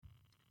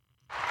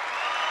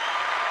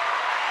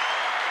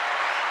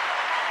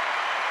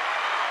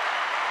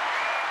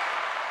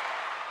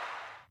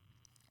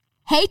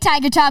Hey,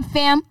 Tiger Talk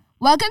fam!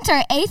 Welcome to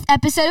our 8th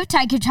episode of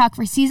Tiger Talk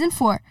for Season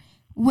 4.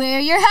 We're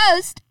your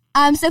host.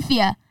 I'm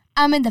Sophia.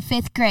 I'm in the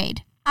 5th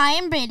grade. I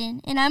am Brayden,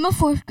 and I'm a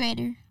 4th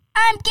grader.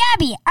 I'm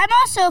Gabby. I'm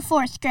also a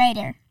 4th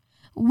grader.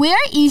 We're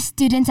East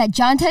students at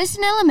John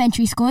Tyson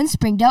Elementary School in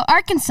Springdale,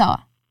 Arkansas.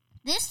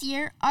 This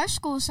year, our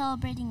school is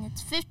celebrating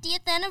its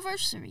 50th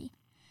anniversary.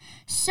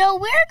 So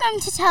we're going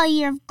to tell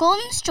you of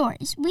golden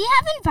stories. We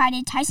have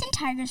invited Tyson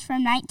Tigers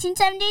from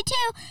 1972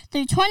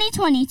 through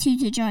 2022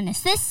 to join us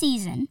this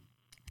season.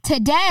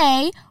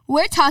 Today,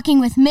 we're talking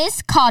with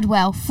Miss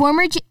Caldwell,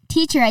 former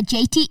teacher at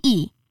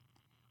JTE.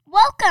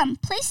 Welcome.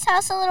 Please tell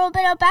us a little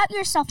bit about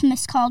yourself,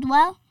 Miss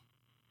Caldwell.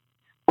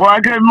 Well,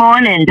 good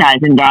morning,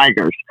 Tyson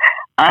Tigers.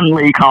 I'm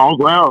Leigh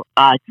Caldwell.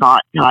 I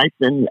taught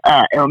Tyson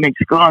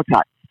Elementary School. I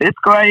taught 5th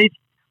grade,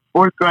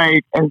 4th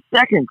grade, and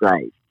 2nd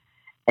grade.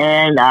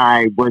 And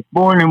I was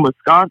born in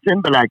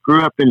Wisconsin, but I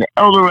grew up in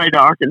El Dorado,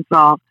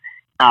 Arkansas.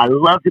 I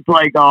love to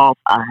play golf.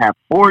 I have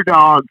 4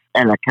 dogs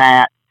and a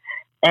cat.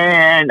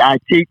 And I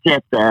teach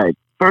at the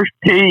First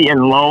Tee of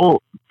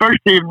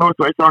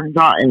Northwest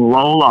Arkansas in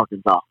Lowell,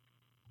 Arkansas.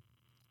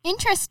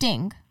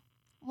 Interesting.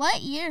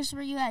 What years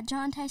were you at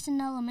John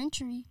Tyson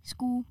Elementary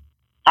School?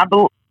 I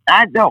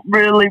don't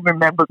really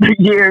remember the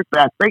years, but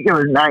I think it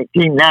was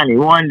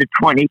 1991 to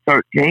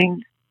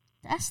 2013.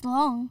 That's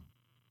long.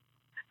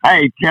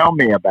 Hey, tell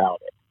me about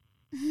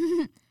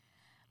it.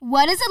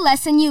 What is a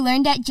lesson you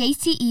learned at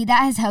JTE that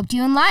has helped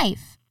you in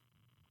life?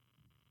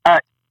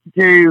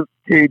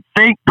 To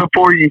think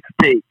before you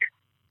speak.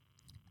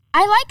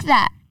 I like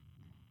that.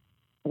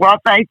 Well,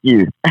 thank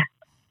you.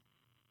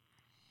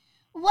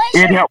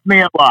 It helped me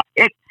a lot.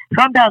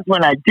 Sometimes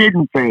when I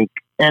didn't think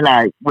and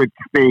I would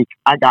speak,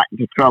 I got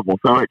into trouble.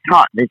 So it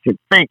taught me to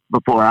think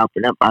before I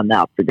open up my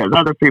mouth because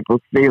other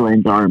people's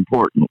feelings are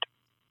important.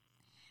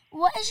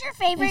 What is your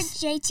favorite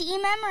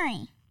JTE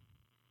memory?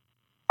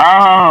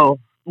 Oh,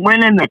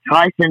 winning the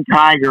Tyson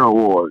Tiger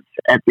Awards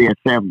at the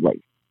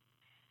assembly.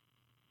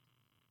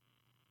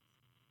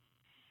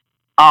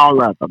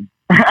 All of them.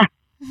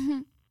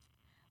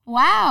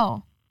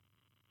 Wow.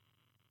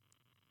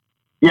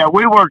 Yeah,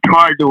 we worked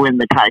hard to win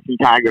the Tyson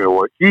Tiger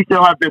Awards. Do you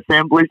still have the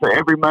assemblies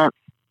every month?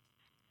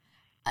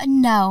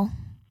 No.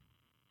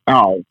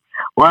 Oh.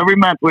 Well, every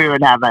month we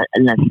would have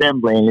an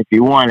assembly, and if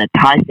you won a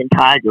Tyson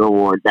Tiger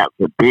Award, that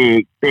was a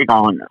big, big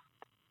honor.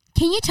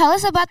 Can you tell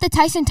us about the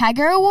Tyson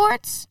Tiger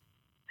Awards?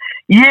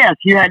 Yes,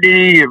 you had to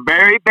do your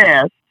very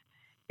best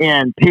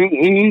in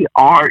PE,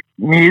 art,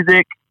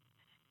 music,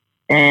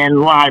 and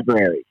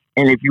library.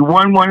 And if you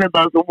won one of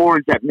those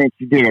awards, that meant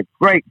you did a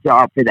great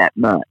job for that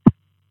month.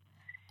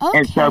 Okay.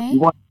 And so if you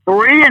won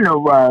 3 in a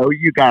row,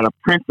 you got a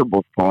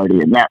principal's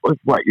party, and that was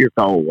what your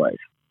goal was.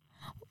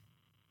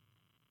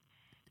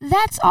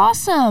 That's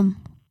awesome.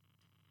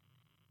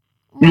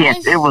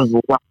 Yes, it was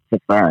lots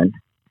of fun.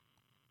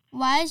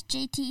 Why is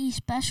JTE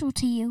special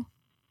to you?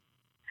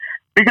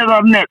 Because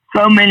I've met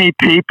so many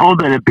people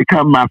that have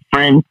become my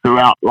friends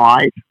throughout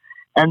life,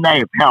 and they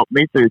have helped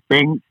me through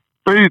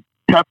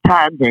tough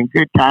times and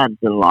good times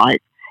in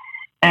life.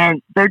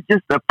 And they're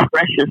just a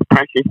precious,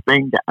 precious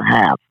thing to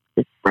have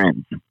as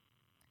friends.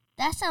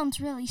 That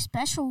sounds really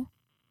special.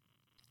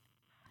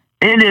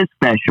 It is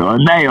special,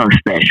 and they are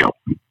special.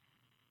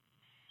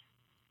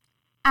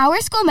 Our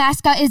school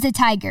mascot is a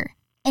tiger.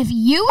 If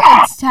you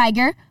were a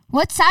tiger,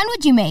 what sound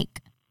would you make?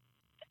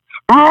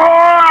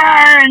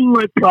 Roaring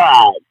with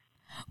pride.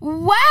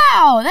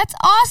 Wow, that's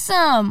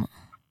awesome.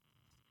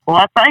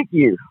 Well, thank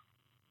you.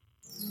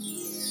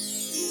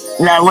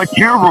 Now, what's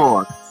your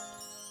roar?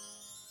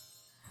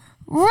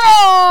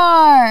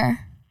 Roar!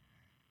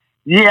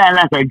 Yeah,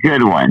 that's a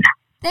good one.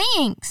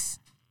 Thanks.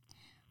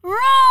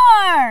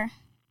 Roar!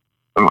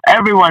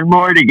 Everyone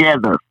roar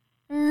together.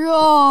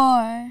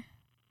 Roar!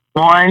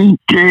 1,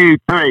 2,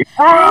 3.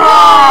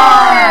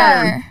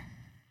 Roar!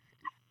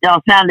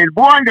 Y'all sounded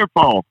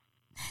wonderful.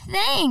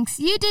 Thanks,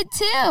 you did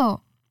too.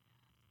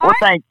 Well,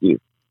 thank you.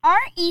 Our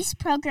East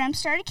program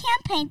started a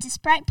campaign to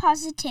spread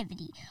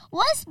positivity.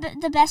 What is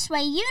the best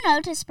way you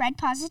know to spread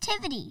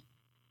positivity?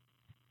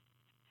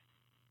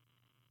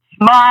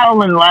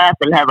 Smile and laugh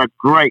and have a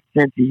great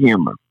sense of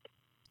humor.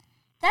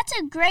 That's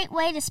a great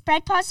way to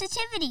spread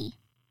positivity.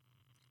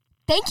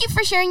 Thank you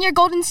for sharing your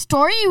golden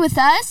story with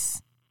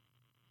us.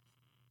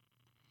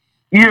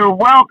 You're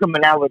welcome,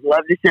 and I would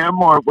love to share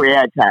more if we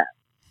had time.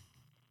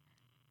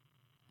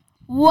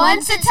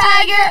 Once a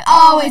tiger,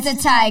 always a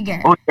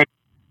tiger. Okay.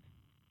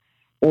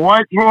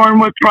 Once roaring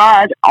with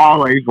pride,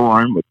 always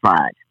roaring with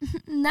pride.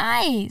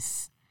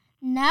 Nice.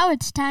 Now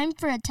it's time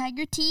for a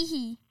tiger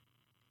tee-hee.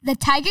 The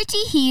tiger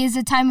tee-hee is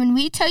a time when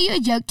we tell you a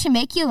joke to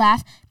make you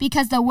laugh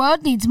because the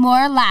world needs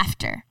more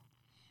laughter.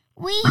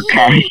 We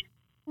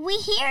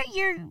hear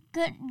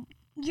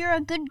you're a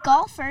good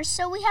golfer,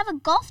 so we have a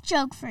golf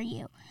joke for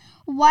you.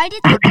 Why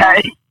did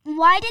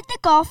the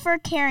golfer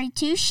carry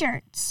 2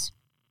 shirts?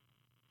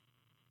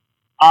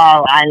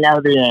 Oh, I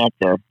know the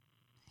answer.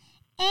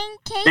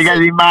 Because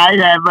he might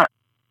have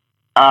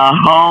a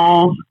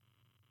hole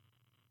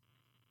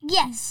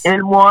Yes.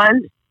 in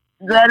one.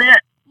 Is that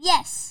it?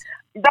 Yes.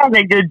 That's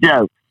a good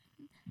joke.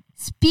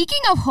 Speaking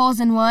of holes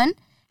in one,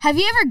 have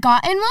you ever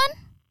gotten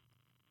one?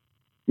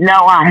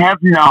 No, I have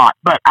not,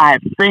 but I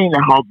have seen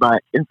a whole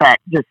bunch. In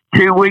fact, just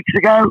 2 weeks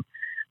ago,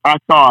 I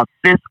saw a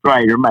fifth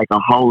grader make a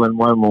hole in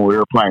one when we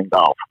were playing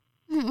golf.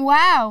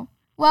 Wow.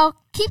 Well,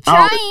 keep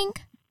trying.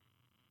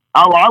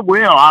 Oh, I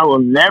will. I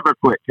will never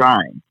quit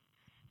trying.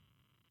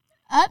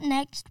 Up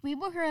next, we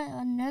will hear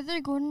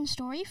another golden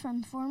story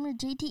from former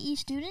JTE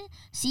student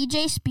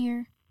CJ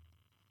Spear.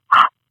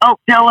 Oh,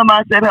 tell him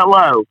I said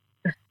hello.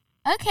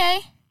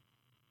 Okay.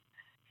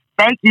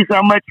 Thank you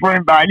so much for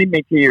inviting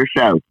me to your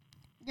show.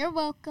 You're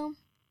welcome.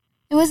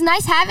 It was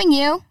nice having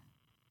you.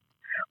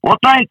 Well,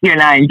 thank you,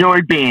 and I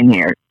enjoyed being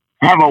here.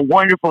 Have a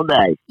wonderful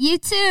day. You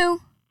too.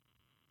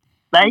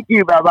 Thank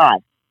you. Bye-bye.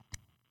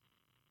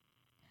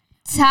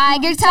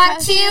 Tiger, talk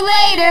to you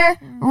later.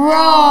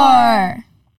 Roar.